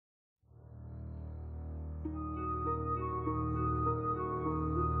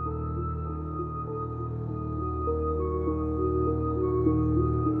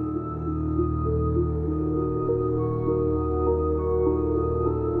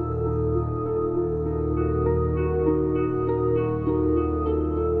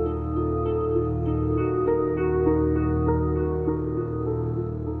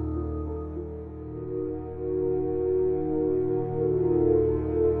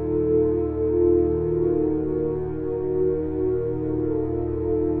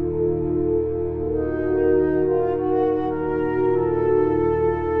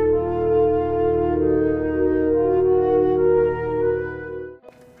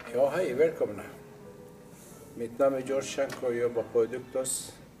Ja, hej, välkomna. Mitt namn är Chanko och jobbar på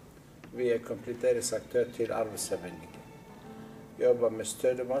Duktos. Vi är kompletteringsaktör till arbetsförmedling. Jag jobbar med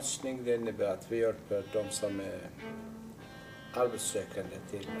stöd och matchning. Det innebär att vi hjälper de som är arbetssökande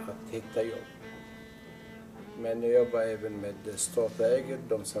till att hitta jobb. Men jag jobbar även med starta eget,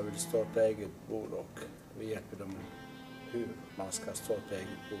 de som vill starta eget bolag. Vi hjälper dem hur man ska starta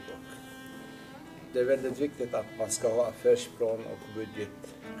eget bolag. Det är väldigt viktigt att man ska ha affärsplan och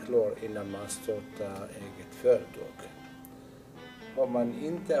budget klar innan man startar eget företag. Har man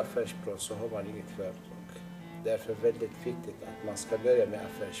inte affärsplan så har man inget företag. Därför är det väldigt viktigt att man ska börja med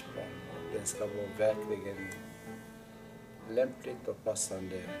affärsplan. Den ska vara verkligen lämpligt och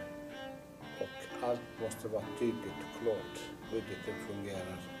passande. Och allt måste vara tydligt och klart. Budgeten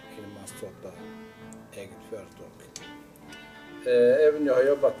fungerar innan man startar eget företag. Även jag har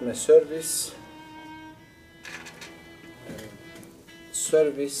jobbat med service.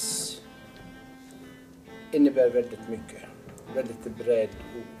 Service innebär väldigt mycket. Väldigt bred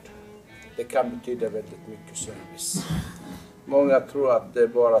ord. Det kan betyda väldigt mycket service. Många tror att det är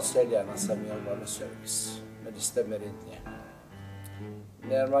bara säljarna som jobbar med service. Men det stämmer inte.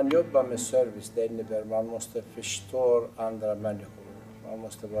 När man jobbar med service, det innebär att man måste förstå andra människor. Man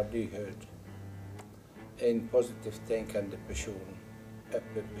måste vara lyhörd. En positivt tänkande person,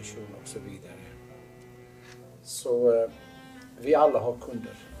 öppen person och så vidare. Så vi alla har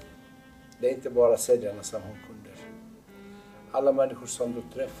kunder. Det är inte bara säljarna som har kunder. Alla människor som du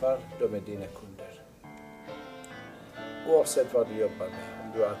träffar, de är dina kunder. Oavsett vad du jobbar med.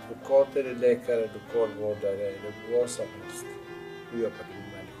 Om du är advokat eller läkare, lokalvårdare eller vad som helst. Du jobbar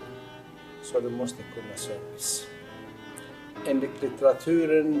med människor. Så du måste kunna service. Enligt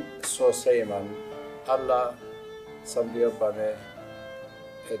litteraturen så säger man alla som du jobbar med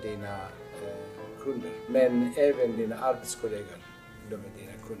är dina kunder. Men även dina arbetskollegor, de är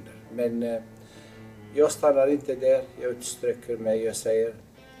dina kunder. Men jag stannar inte där, jag utsträcker mig och säger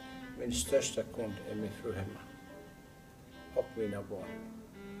min största kund är min fru hemma. Och mina barn.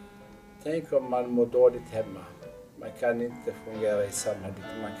 Tänk om man mår dåligt hemma. Man kan inte fungera i samhället,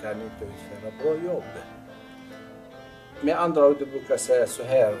 man kan inte utföra bra jobb. Med andra ord, du brukar säga så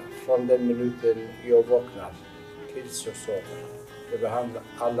här, från den minuten jag vaknar tills jag sover. Jag behandlar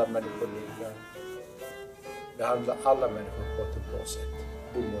alla människor lika. Behandla alla människor på ett bra sätt.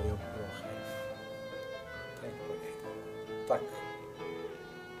 Du mår ju bra själv. Tänk på det. Tack.